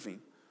believing.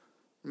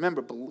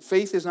 Remember,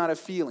 faith is not a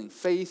feeling.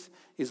 Faith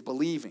is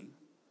believing.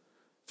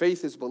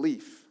 Faith is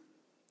belief.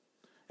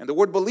 And the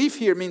word belief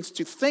here means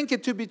to think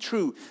it to be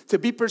true, to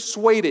be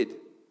persuaded,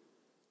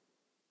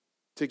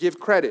 to give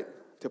credit,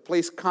 to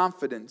place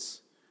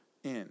confidence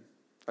in.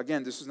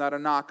 Again, this is not a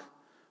knock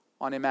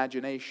on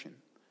imagination,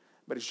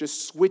 but it's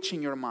just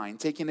switching your mind,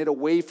 taking it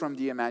away from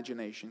the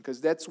imagination, because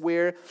that's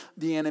where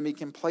the enemy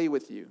can play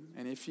with you.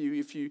 And if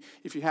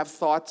you have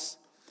thoughts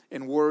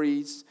and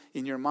worries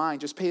in your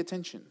mind, just pay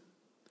attention.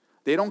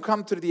 They don't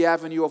come through the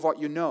avenue of what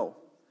you know.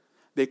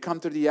 They come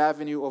through the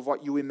avenue of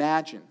what you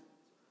imagine.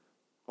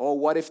 Oh,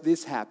 what if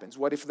this happens?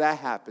 What if that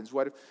happens?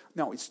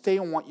 No, stay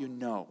on what you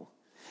know.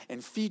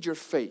 And feed your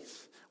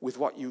faith with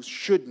what you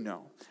should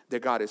know.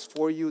 That God is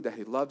for you, that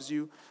He loves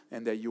you,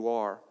 and that you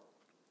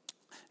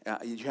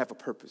have a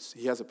purpose.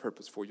 He has a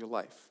purpose for your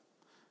life.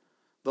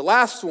 The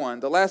last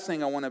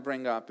thing I want to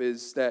bring up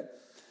is that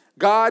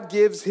God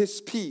gives His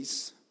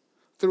peace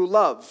through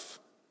love.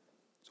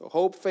 So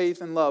hope,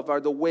 faith, and love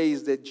are the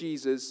ways that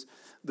Jesus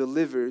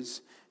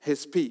delivers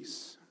His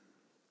peace.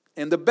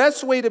 And the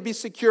best way to be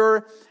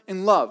secure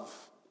in love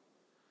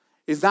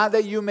is not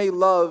that you may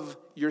love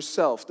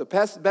yourself. The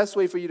best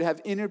way for you to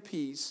have inner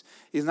peace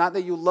is not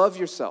that you love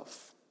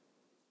yourself.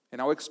 And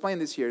I'll explain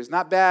this here. It's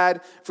not bad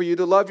for you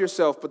to love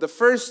yourself, but the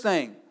first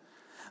thing,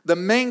 the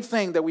main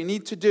thing that we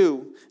need to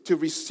do to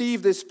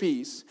receive this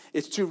peace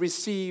is to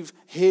receive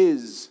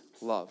His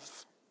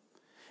love.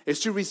 Is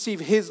to receive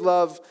His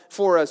love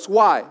for us.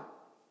 Why?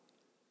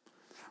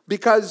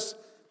 Because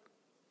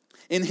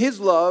in His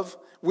love,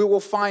 we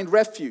will find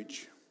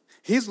refuge.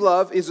 His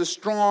love is a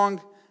strong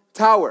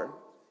tower.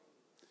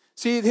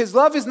 See, His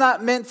love is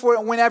not meant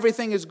for when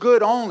everything is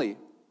good only.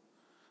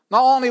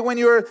 Not only when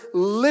you're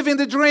living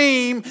the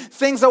dream,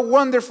 things are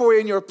wonderful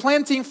and you're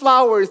planting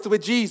flowers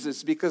with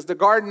Jesus because the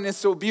garden is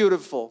so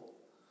beautiful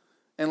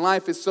and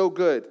life is so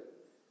good.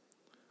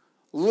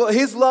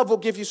 His love will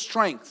give you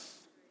strength.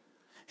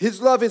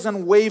 His love is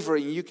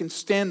unwavering. You can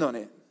stand on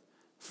it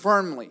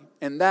firmly,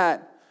 and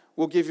that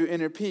will give you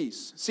inner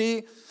peace.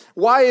 See,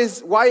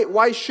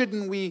 why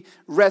shouldn't we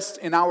rest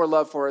in our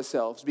love for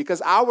ourselves?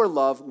 Because our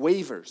love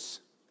wavers.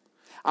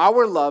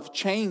 Our love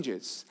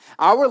changes.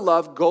 Our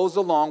love goes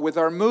along with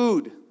our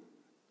mood.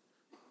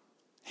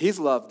 His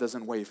love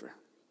doesn't waver.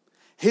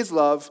 His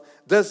love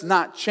does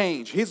not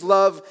change. His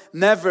love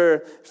never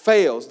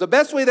fails. The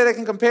best way that I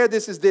can compare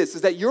this is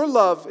that your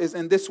love is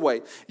in this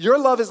way. Your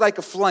love is like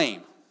a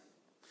flame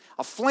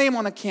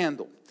on a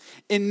candle.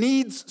 It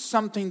needs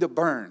something to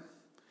burn.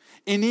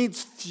 It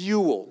needs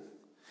fuel.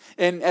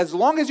 And as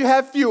long as you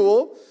have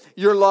fuel,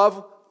 your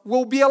love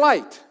will be a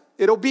light.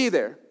 It'll be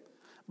there.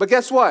 But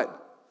guess what?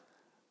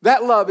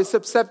 That love is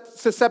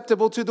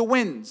susceptible to the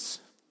winds.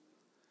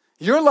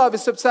 Your love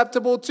is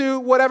susceptible to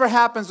whatever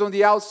happens on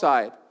the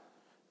outside.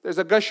 There's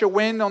a gush of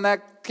wind on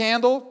that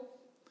candle.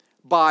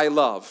 Buy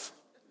love.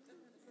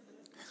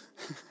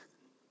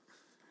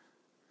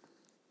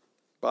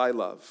 Buy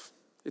love.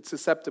 It's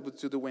susceptible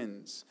to the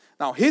winds.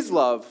 Now, His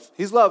love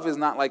is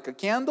not like a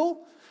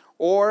candle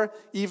or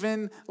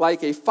even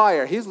like a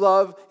fire. His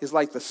love is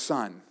like the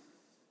sun.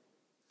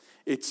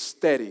 It's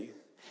steady.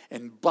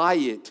 And by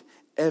it,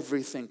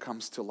 everything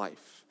comes to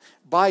life.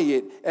 By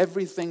it,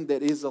 everything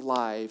that is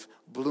alive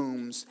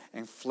blooms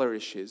and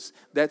flourishes.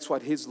 That's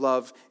what His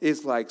love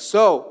is like.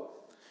 So,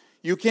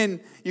 you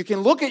can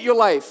look at your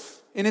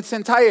life in its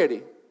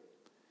entirety.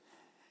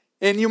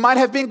 And you might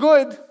have been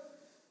good,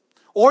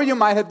 or you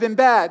might have been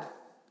bad.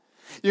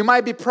 You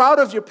might be proud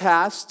of your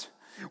past,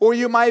 or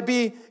you might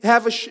be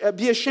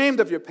ashamed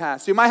of your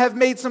past. You might have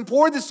made some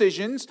poor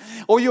decisions,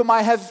 or you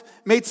might have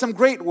made some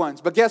great ones.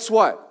 But guess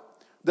what?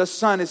 The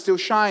sun is still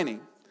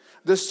shining.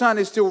 The sun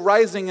is still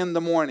rising in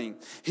the morning.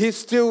 He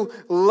still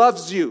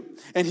loves you,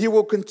 and He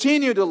will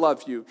continue to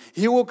love you.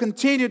 He will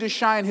continue to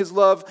shine His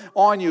love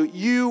on you.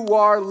 You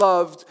are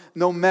loved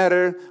no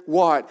matter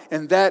what,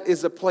 and that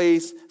is a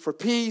place for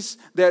peace.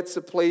 That's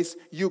a place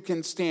you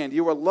can stand.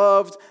 You are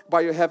loved by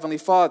your Heavenly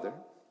Father.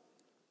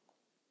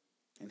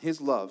 And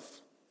His love,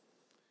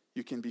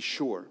 you can be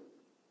sure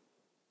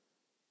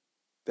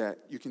that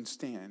you can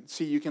stand.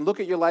 See, you can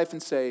look at your life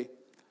and say,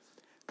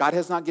 God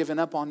has not given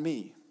up on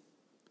me,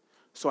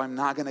 so I'm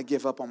not going to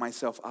give up on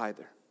myself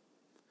either.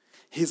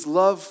 His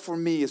love for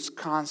me is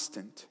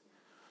constant,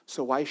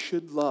 so I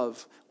should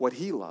love what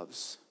He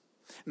loves.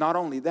 Not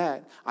only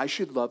that, I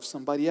should love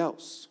somebody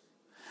else.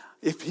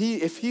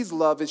 If His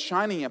love is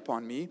shining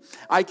upon me,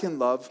 I can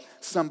love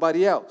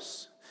somebody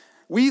else.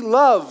 We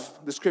love,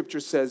 the Scripture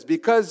says,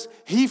 because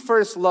He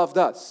first loved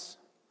us.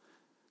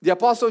 The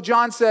Apostle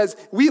John says,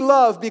 we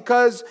love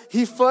because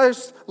He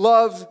first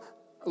loved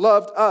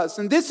us.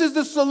 And this is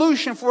the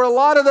solution for a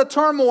lot of the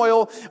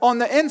turmoil on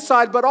the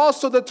inside, but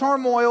also the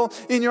turmoil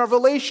in your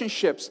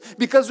relationships.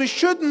 Because we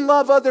shouldn't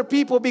love other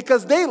people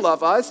because they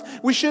love us.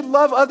 We should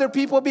love other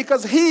people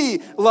because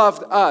He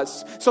loved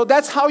us. So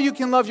that's how you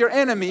can love your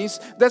enemies.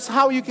 That's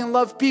how you can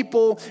love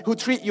people who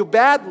treat you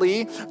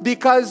badly,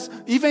 because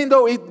even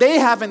though they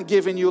haven't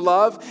given you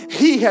love,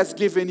 He has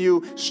given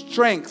you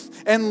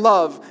strength and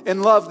love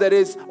that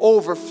is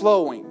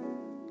overflowing,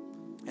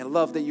 and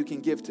love that you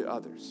can give to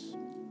others.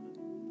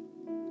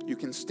 You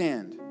can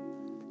stand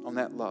on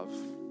that love.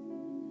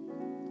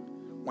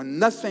 When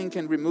nothing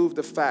can remove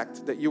the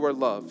fact that you are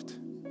loved,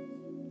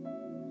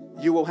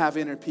 you will have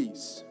inner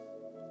peace.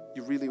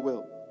 You really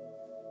will.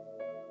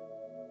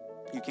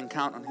 You can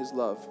count on His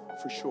love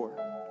for sure.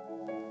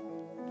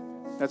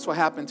 That's what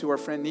happened to our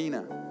friend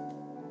Nina.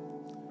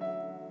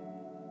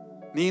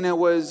 Nina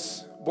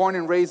was born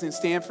and raised in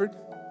Stanford.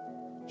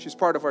 She's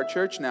part of our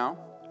church now.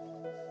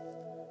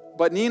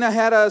 But Nina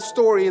had a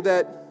story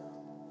that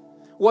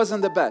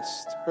wasn't the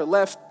best.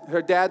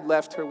 Her dad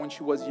left her when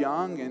she was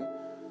young, and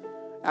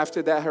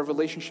after that her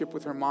relationship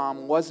with her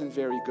mom wasn't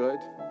very good.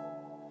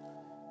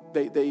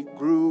 They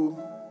grew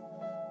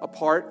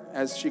apart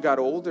as she got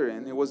older,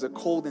 and it was a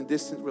cold and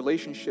distant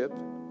relationship.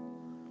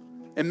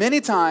 And many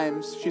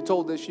times she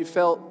told us she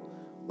felt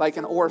like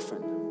an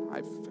orphan.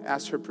 I've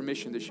asked her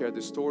permission to share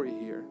this story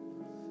here.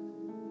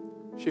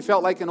 She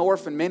felt like an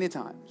orphan many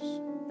times,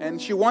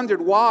 and she wondered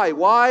why.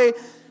 Why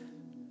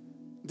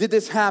did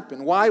this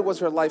happen? Why was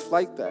her life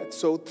like that?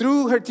 So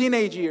through her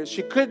teenage years,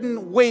 she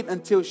couldn't wait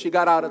until she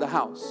got out of the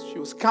house. She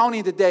was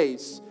counting the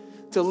days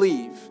to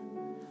leave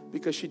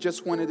because she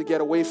just wanted to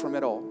get away from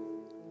it all.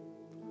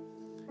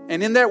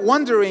 And in that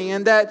wondering,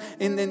 in that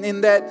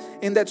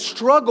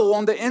struggle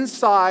on the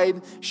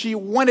inside, she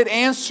wanted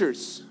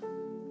answers.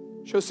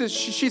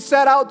 She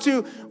set out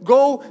to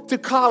go to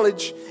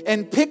college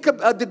and pick up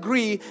a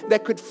degree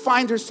that could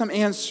find her some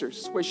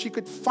answers, where she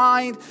could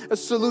find a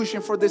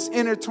solution for this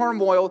inner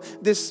turmoil,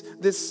 this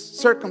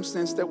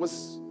circumstance that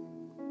was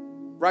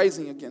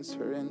rising against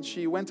her. And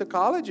she went to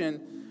college and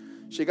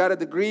she got a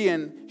degree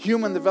in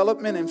human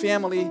development and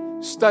family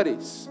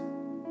studies.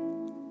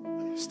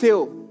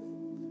 Still,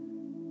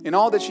 in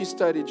all that she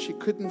studied, she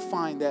couldn't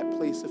find that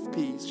place of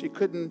peace. She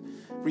couldn't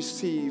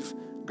receive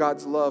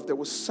God's love. There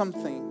was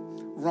something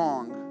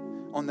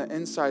wrong on the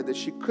inside that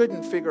she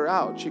couldn't figure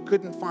out. She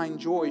couldn't find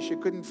joy. She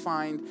couldn't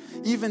find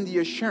even the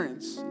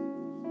assurance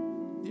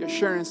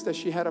that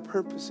she had a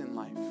purpose in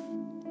life.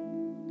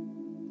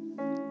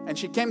 And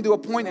she came to a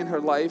point in her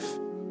life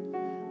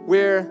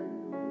where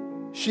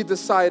she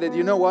decided,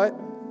 you know what?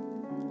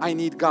 I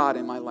need God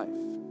in my life.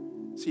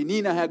 See,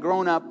 Nina had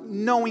grown up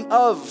knowing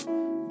of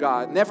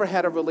God, never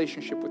had a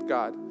relationship with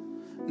God,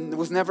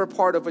 was never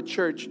part of a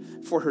church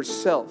for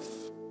herself.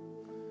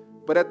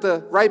 But at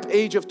the ripe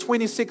age of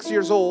 26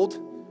 years old,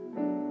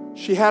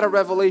 she had a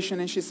revelation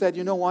and she said,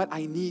 you know what?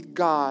 I need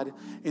God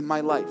in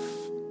my life.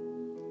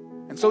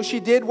 And so she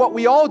did what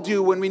we all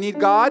do when we need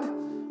God.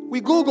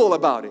 We Google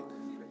about it.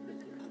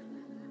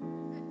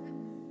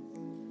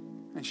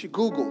 And she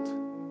Googled.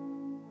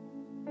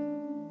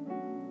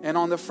 And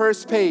on the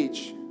first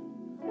page,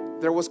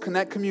 there was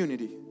Connect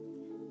Community.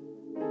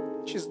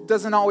 It just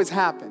doesn't always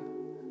happen.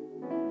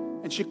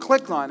 And she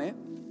clicked on it.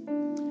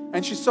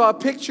 And she saw a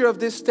picture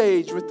of this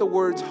stage with the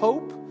words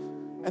hope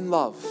and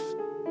love.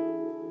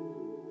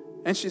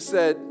 And she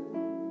said,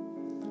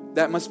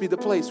 that must be the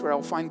place where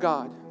I'll find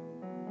God.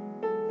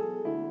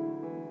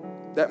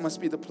 That must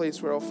be the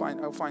place where I'll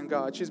find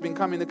God. She's been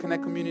coming to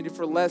Connect Community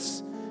for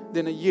less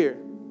than a year.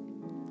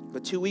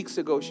 But 2 weeks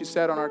ago, she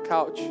sat on our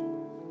couch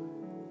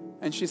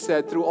and she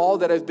said, through all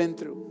that I've been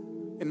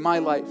through, in my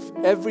life,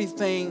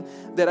 everything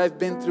that I've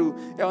been through,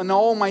 and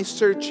all my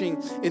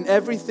searching, in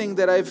everything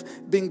that I've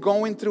been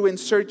going through and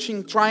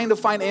searching, trying to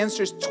find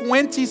answers.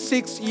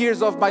 26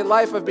 years of my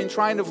life I've been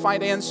trying to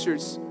find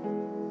answers.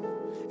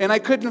 And I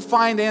couldn't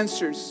find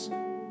answers.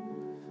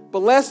 But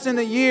less than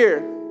a year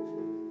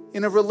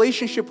in a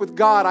relationship with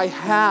God, I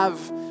have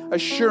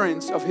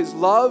assurance of His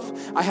love.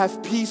 I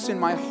have peace in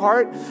my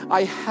heart.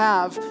 I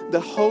have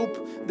the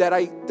hope that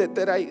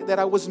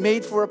I was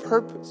made for a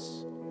purpose.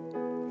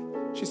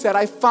 She said,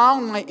 I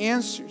found my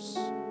answers.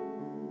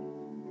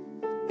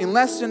 In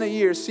less than a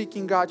year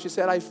seeking God, she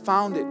said, I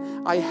found it.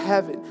 I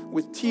have it.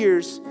 With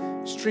tears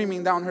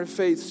streaming down her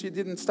face. She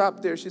didn't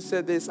stop there. She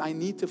said this, I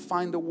need to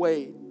find a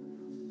way.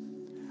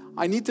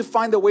 I need to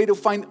find a way to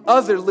find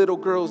other little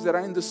girls that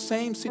are in the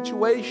same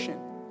situation.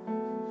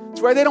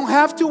 It's where they don't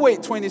have to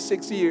wait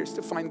 26 years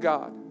to find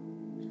God.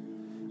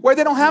 Where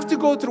they don't have to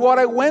go through what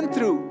I went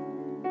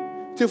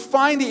through to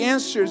find the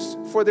answers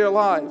for their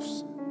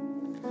lives.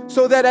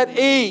 So that at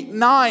 8,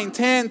 9,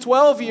 10,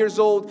 12 years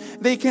old,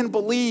 they can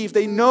believe,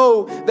 they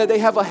know that they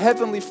have a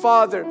heavenly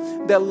Father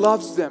that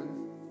loves them.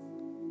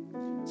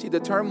 See, the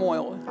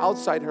turmoil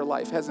outside her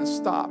life hasn't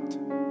stopped.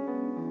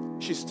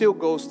 She still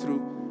goes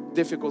through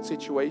difficult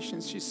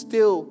situations. She's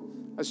still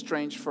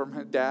estranged from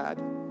her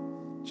dad.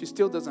 She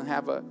still doesn't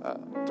have a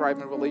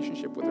thriving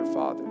relationship with her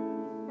father.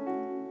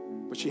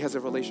 But she has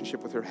a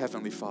relationship with her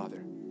heavenly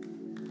Father.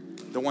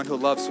 The one who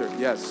loves her,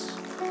 yes.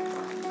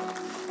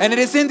 And it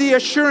is in the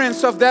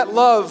assurance of that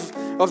love,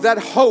 of that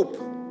hope,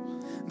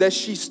 that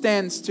she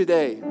stands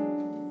today.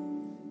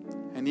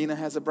 And Nina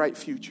has a bright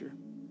future.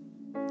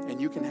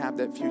 And you can have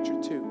that future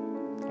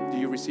too. Do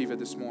you receive it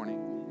this morning?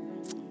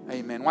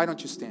 Amen. Why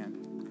don't you stand?